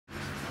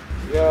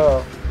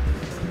Yo.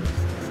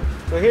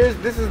 So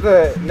this is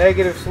the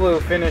negative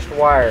slew finished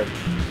wire.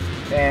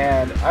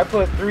 And I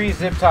put 3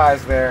 zip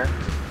ties there.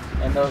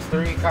 And those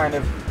 3 kind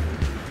of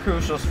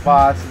crucial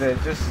spots that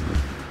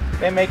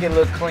they make it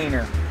look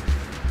cleaner.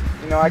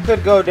 You know, I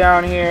could go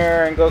down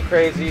here and go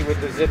crazy with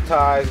the zip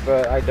ties,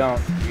 but I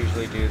don't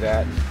usually do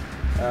that.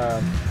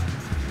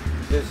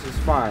 This is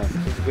fine.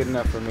 This is good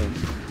enough for me.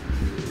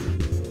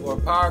 For a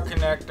power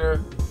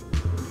connector,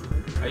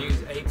 I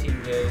use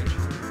 18 gauge.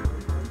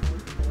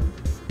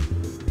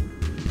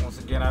 Once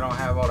again, I don't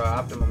have all the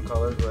optimum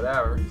colors,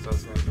 whatever. So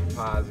it's going to be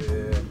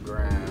positive,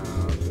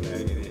 ground,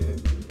 negative.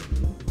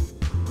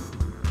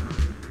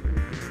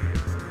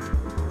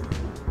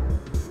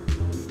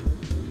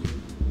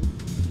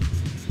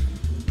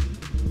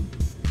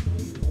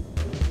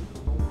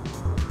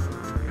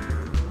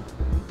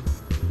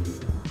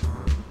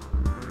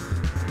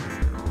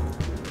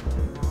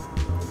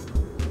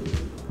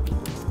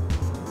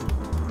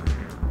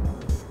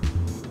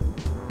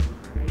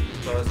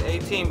 So it's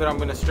 18, but I'm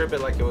going to strip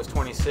it like it was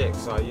 26,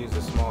 so I use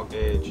a small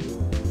gauge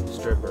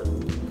stripper.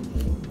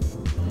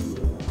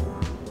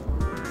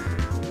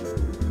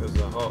 Because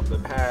the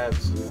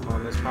pads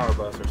on this power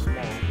bus are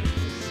small.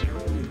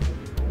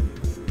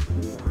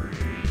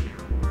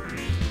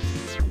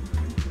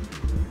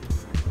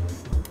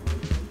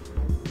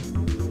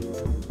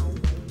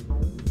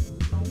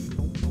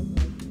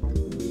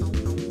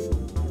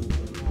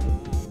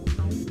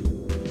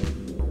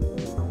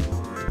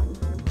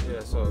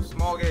 So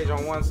small gauge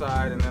on one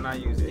side, and then I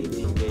use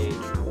 18 gauge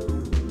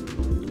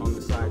on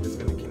the side that's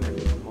going to connect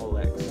to the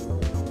Molex.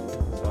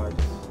 So I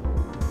just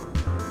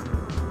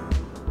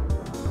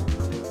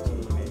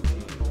 18.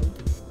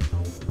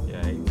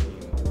 Yeah, 18.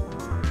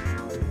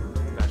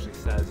 It actually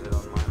says it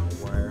on my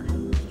wire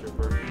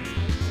stripper.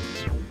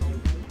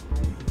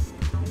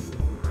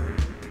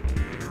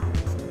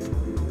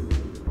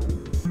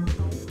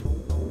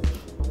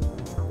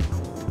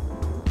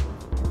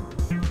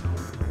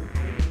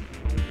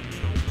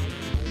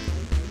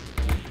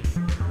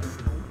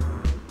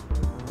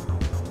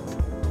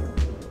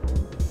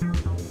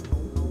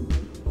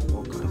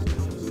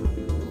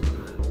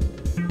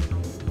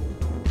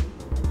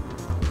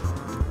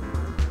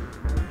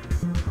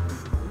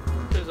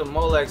 The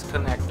Molex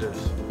connectors.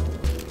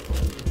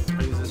 I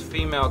use this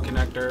female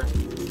connector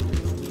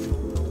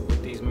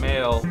with these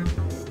male,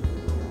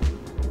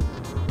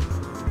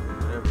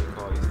 whatever you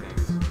call these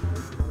things.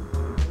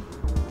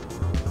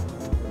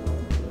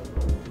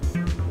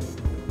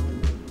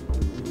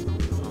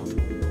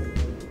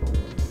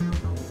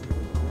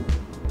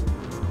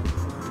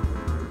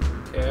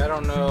 Okay, I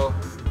don't know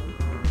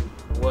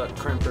what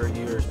crimper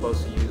you're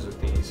supposed to use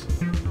with these,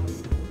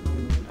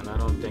 and I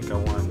don't think I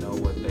want to know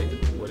what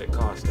it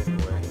costs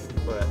anyway,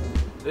 but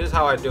this is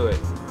how I do it.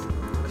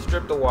 I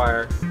strip the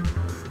wire.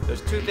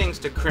 There's 2 things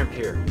to crimp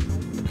here,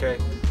 okay?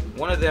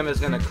 One of them is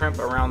going to crimp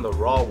around the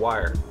raw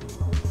wire.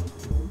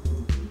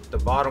 The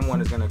bottom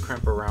one is going to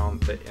crimp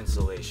around the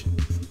insulation.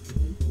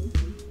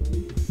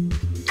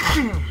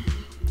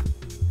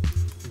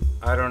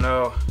 I don't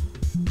know.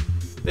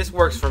 This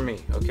works for me,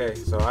 okay?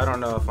 So I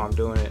don't know if I'm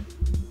doing it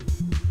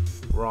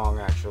wrong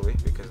actually,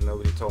 because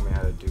nobody told me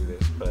how to do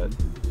this, but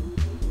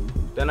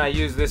then I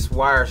use this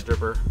wire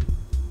stripper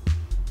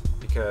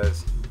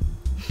because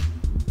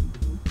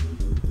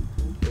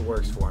it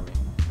works for me.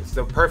 It's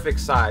the perfect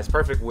size,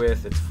 perfect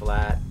width, it's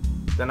flat.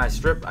 Then I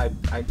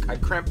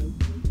crimp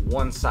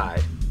one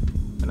side,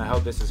 and I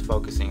hope this is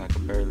focusing. I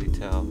can barely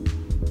tell.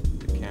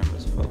 The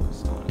camera's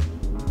focused on it.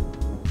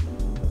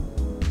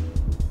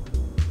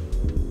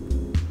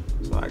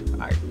 So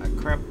I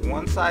crimp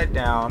one side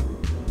down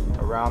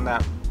around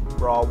that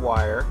raw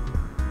wire,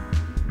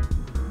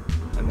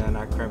 and then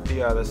I crimp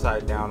the other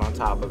side down on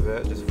top of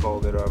it, just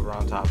fold it over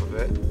on top of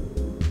it.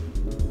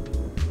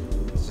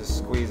 Let's just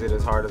squeeze it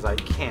as hard as I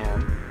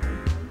can.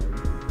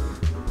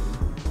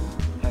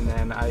 And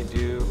then I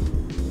do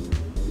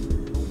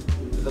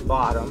the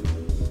bottom.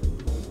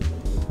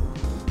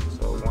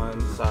 So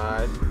one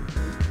side,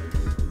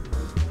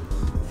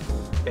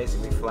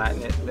 basically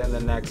flatten it, then the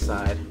next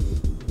side.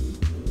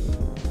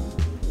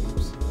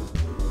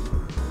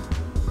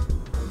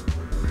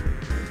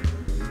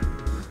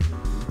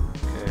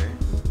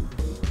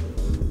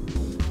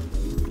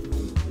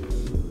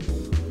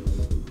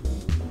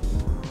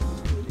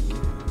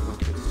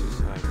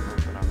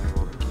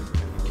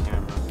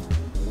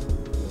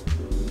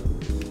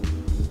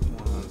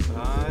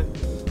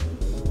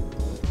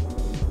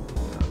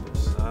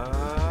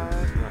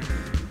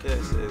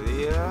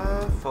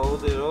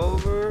 Fold it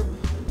over,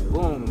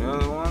 boom, the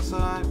other one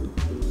side,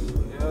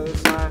 the other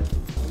side.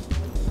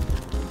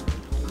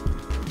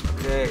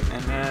 Okay,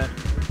 and then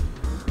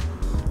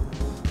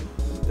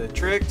the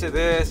trick to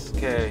this,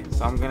 okay,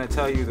 so I'm gonna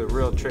tell you the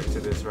real trick to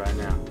this right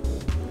now.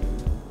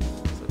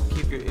 So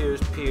keep your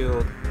ears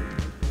peeled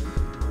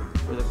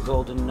for the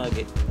golden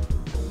nugget.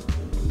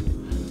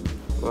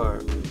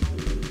 Or,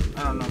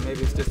 I don't know,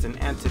 maybe it's just an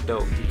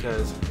antidote,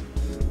 because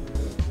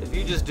if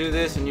you just do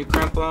this and you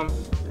crimp them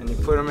and you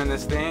put them in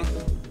this thing,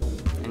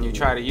 and you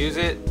try to use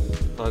it,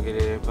 plug it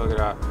in, plug it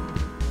out,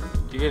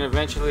 you're gonna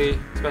eventually,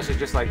 especially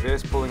just like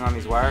this, pulling on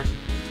these wires,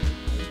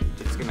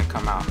 it's gonna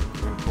come out.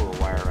 You're gonna pull a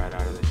wire right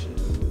out of this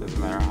shit. Doesn't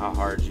matter how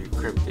hard you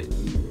crimped it.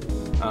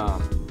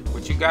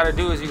 What you gotta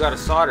do is you gotta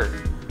solder.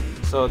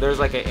 So there's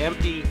like an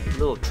empty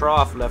little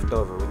trough left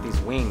over with these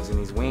wings, and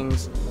these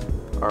wings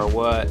are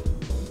what,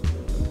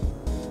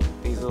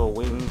 these little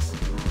wings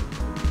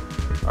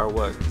are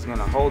what is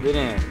gonna hold it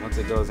in once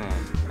it goes in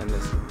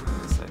this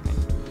second.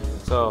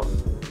 So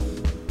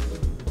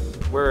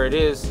where it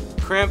is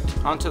crimped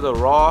onto the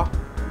raw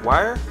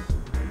wire,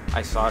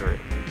 I solder it.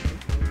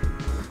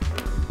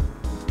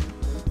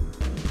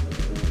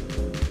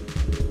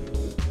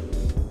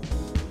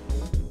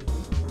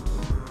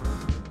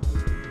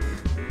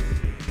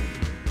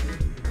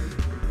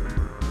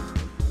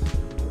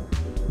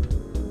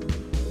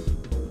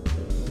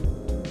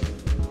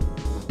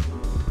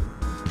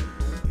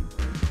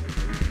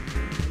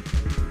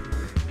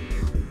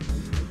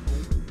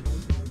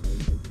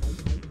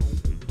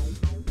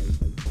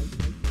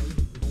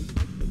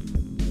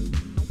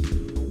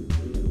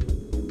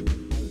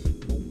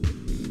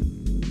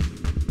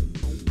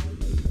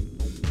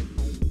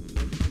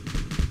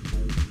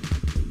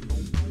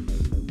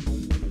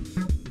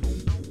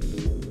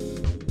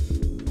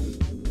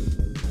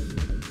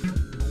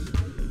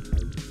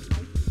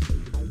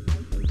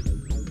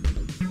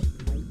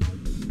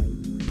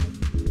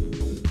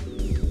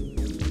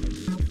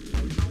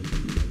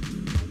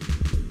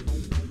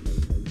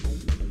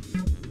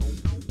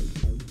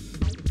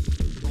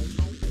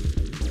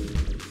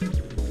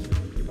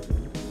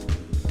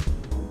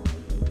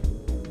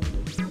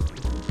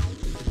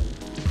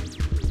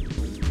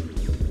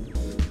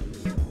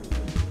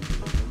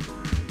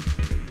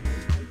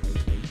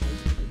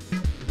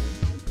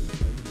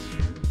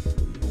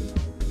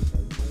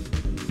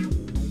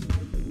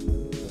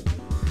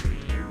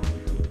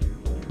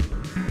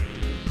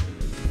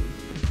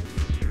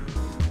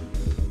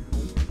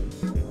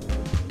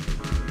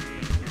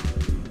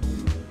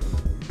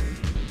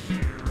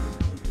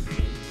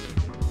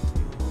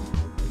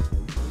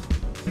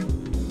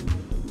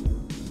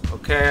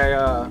 Okay,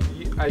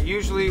 I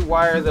usually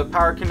wire the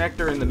power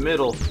connector in the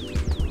middle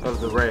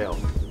of the rail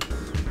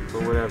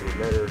for whatever,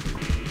 better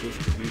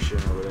distribution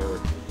or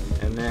whatever.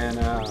 And then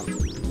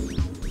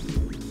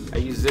I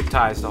use zip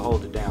ties to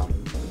hold it down.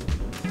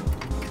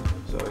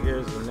 So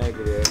here's the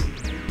negative.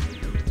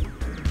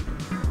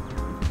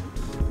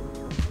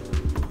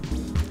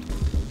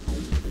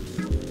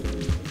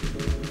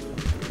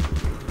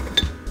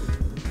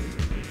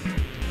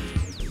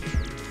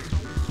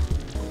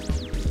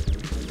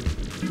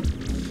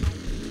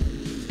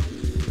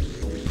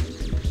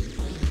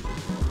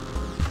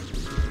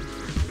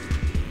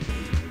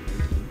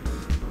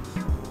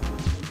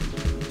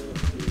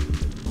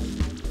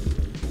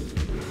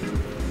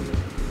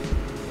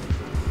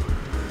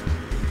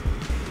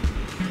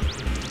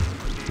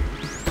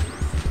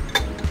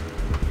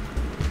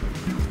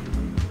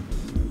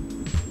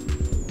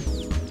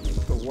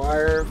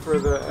 Wire for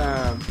the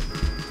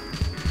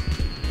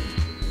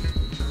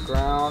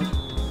ground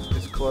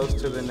is close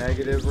to the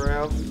negative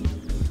rail,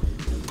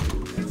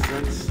 and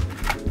since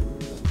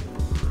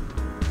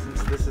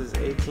this is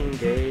 18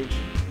 gauge,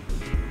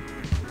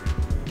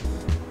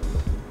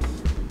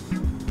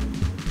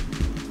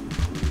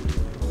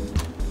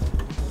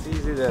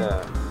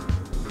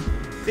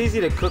 it's easy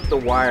to cook the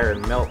wire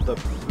and melt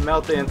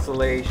the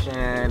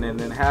insulation, and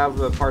then have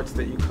the parts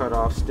that you cut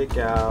off stick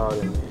out,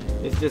 and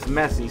it's just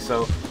messy.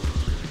 So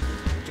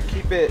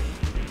keep it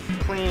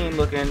clean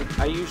looking,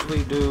 I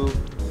usually do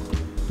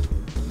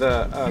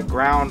the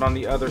ground on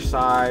the other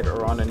side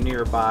or on a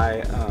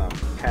nearby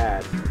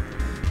pad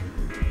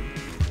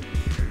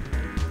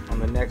on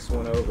the next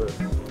one over.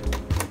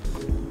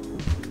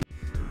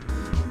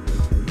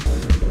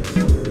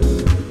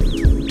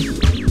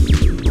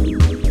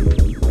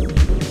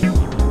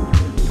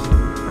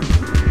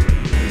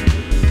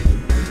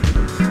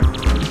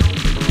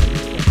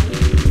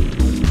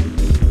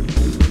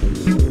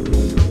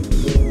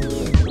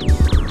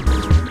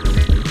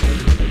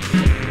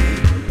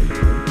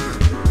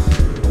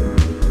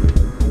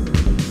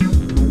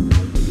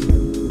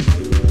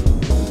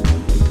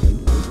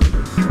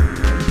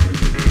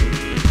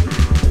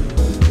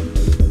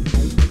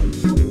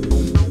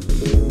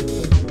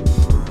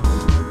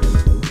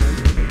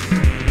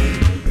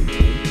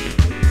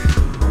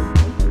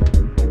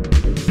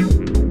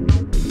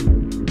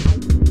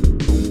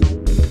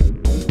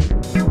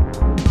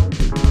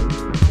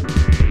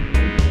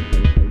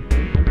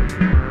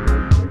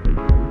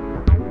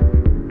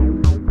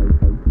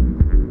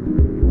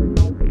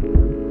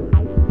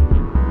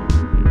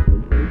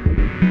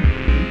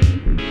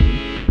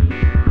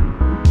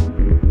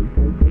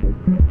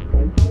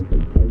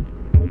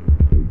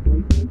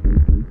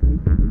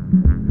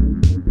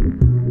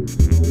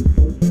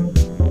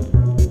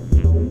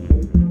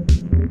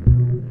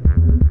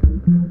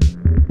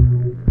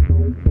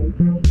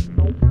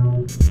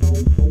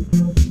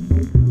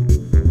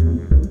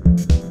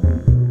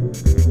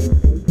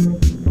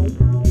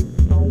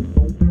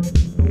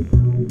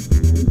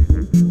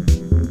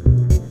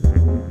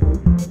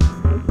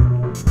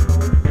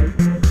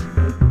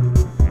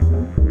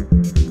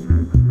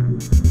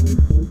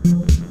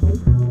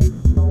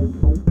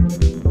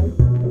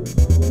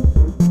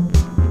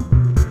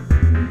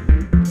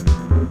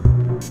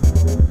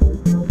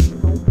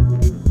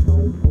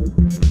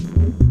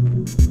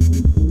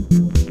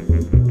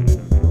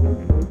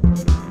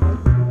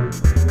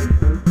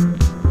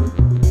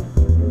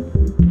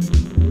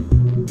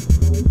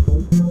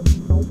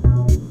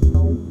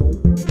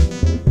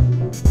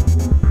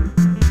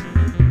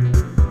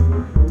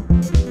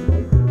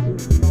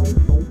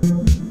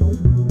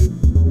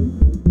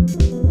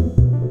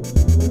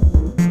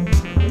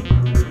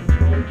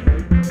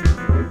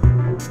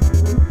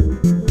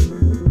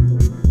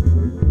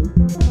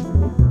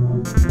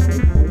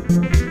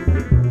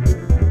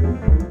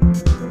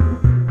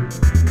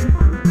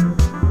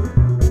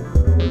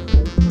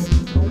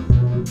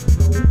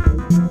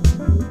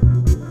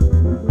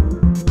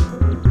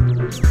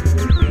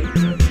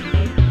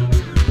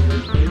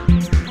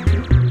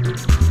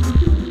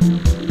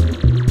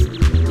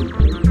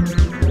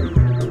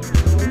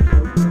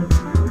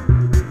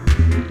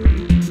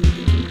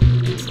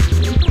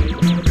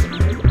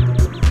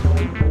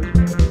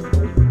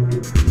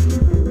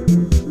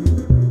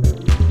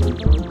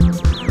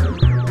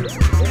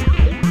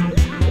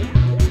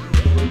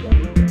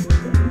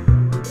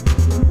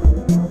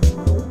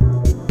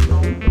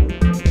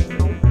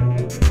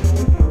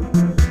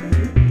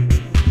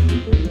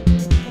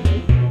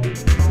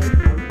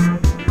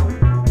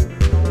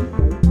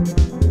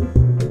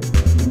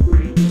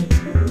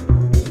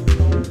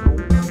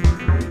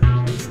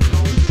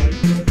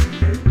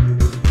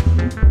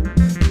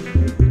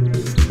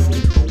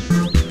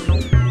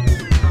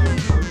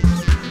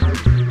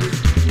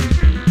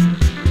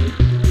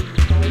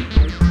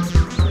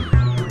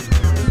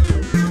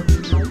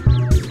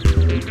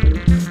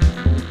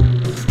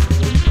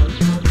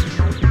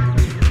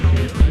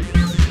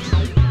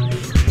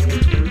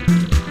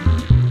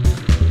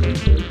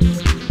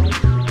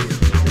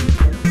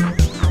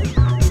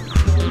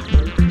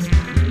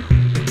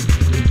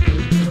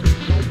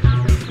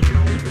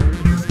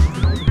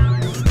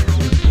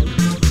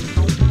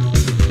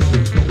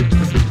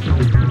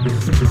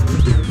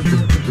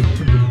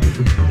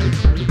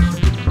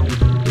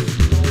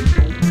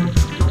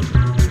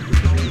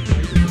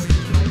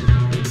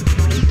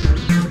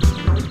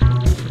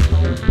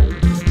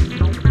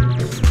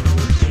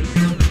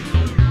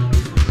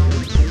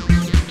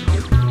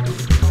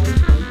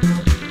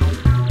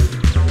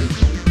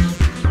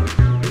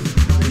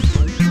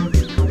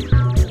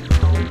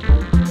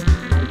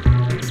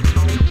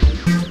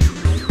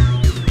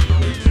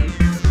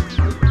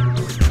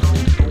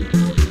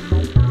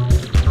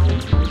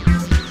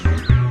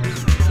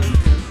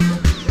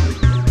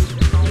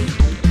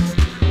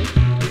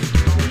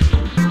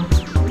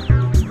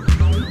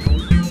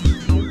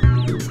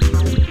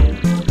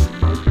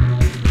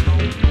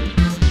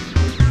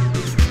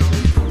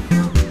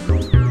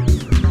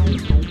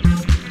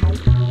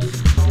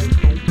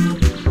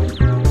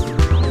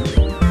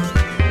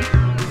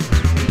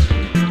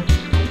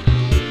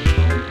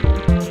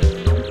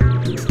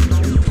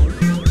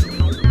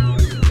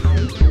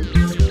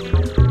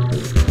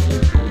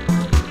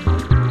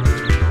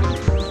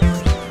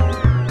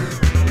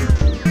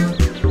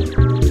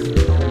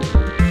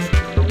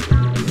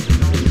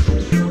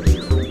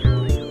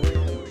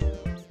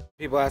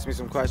 people ask me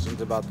some questions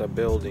about the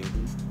building.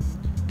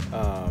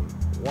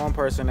 One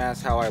person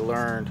asked how I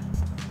learned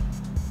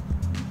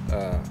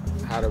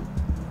how to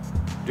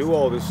do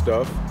all this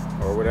stuff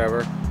or whatever.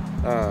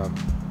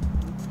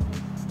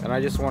 And I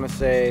just want to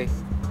say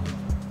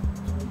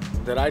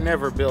that I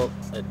never built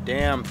a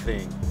damn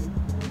thing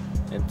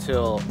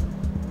until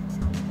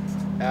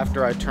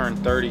after I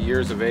turned 30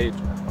 years of age.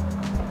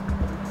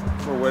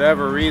 For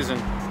whatever reason,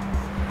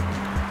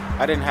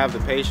 I didn't have the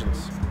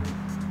patience,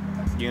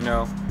 you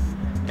know,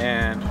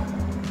 and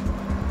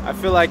I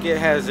feel like it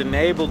has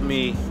enabled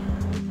me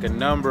a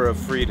number of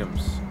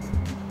freedoms.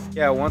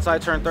 Yeah, once I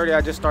turned 30,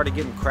 I just started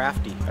getting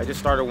crafty. I just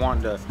started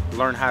wanting to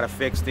learn how to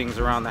fix things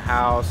around the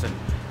house and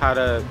how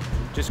to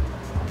just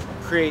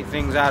create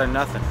things out of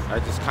nothing.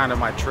 That's just kind of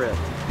my trip.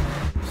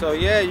 So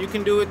yeah, you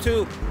can do it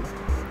too.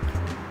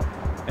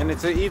 And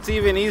it's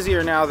even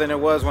easier now than it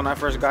was when I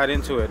first got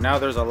into it. Now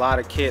there's a lot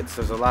of kits.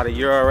 There's a lot of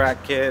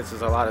Eurorack kits.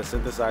 There's a lot of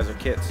synthesizer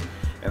kits.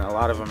 And a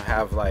lot of them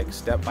have like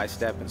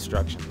step-by-step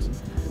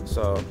instructions.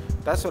 So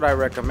that's what I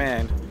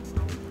recommend.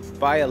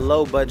 Buy a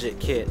low-budget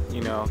kit, you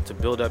know, to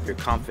build up your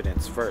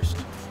confidence first.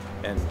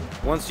 And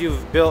once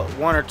you've built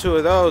one or two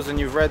of those and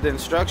you've read the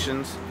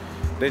instructions,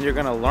 then you're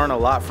gonna learn a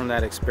lot from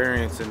that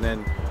experience. And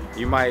then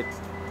you might,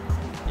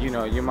 you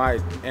know, you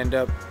might end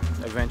up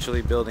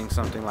eventually building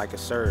something like a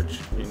Serge,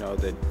 you know,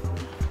 that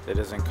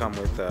doesn't come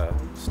with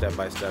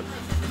step-by-step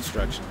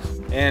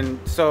instructions. And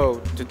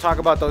so to talk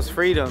about those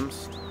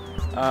freedoms,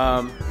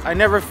 I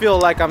never feel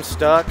like I'm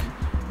stuck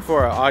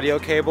for an audio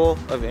cable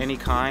of any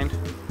kind.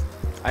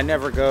 I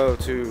never go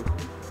to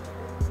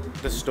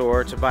the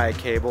store to buy a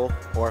cable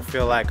or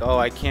feel like, oh,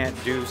 I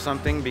can't do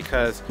something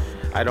because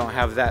I don't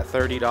have that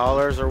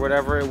 $30 or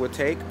whatever it would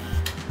take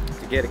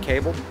to get a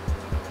cable.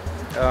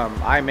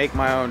 I make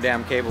my own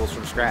damn cables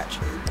from scratch.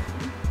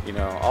 You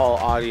know, all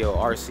audio,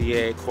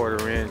 RCA,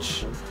 1/4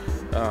 inch,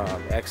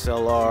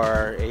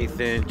 XLR, 1/8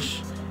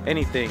 inch,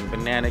 anything,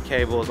 banana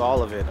cables,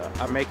 all of it.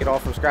 I make it all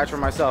from scratch for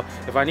myself.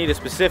 If I need a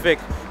specific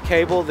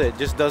cable that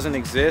just doesn't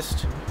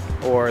exist,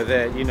 or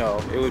that, you know,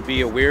 it would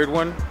be a weird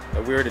one,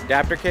 a weird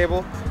adapter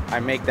cable, I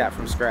make that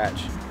from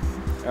scratch.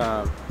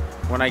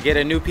 When I get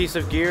a new piece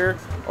of gear,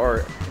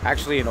 or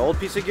actually an old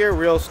piece of gear,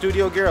 real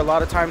studio gear, a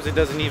lot of times it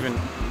doesn't even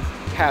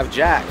have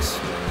jacks.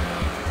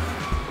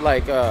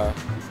 Like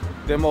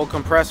them old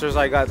compressors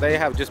I got, they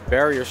have just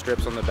barrier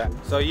strips on the back.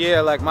 So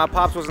yeah, like my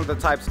pops wasn't the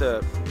types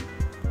to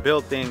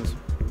build things,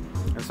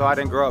 and so I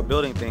didn't grow up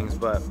building things.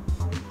 But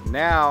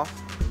now,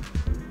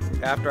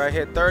 after I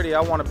hit 30,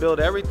 I want to build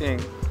everything.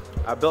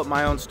 I built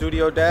my own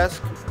studio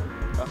desk.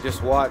 I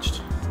just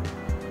watched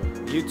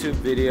YouTube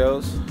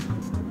videos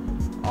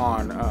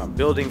on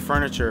building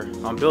furniture,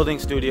 on building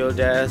studio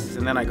desks,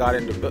 and then I got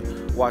into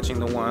watching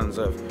the ones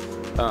of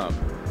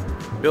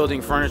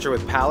building furniture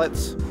with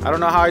pallets. I don't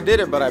know how I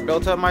did it, but I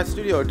built up my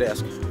studio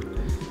desk.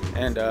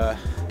 And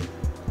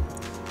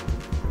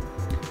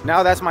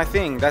now that's my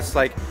thing. That's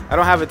like, I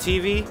don't have a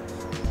TV,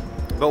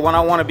 but when I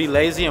want to be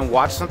lazy and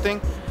watch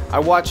something, I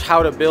watch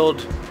how to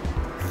build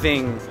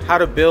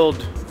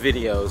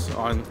videos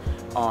on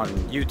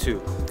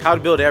YouTube. How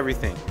to build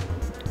everything.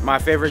 My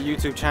favorite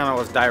YouTube channel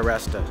is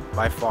Diresta,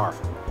 by far.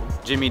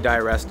 Jimmy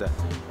Diresta.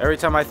 Every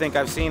time I think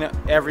I've seen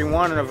every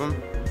one of them,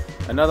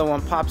 another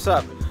one pops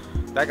up.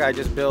 That guy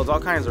just builds all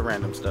kinds of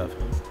random stuff.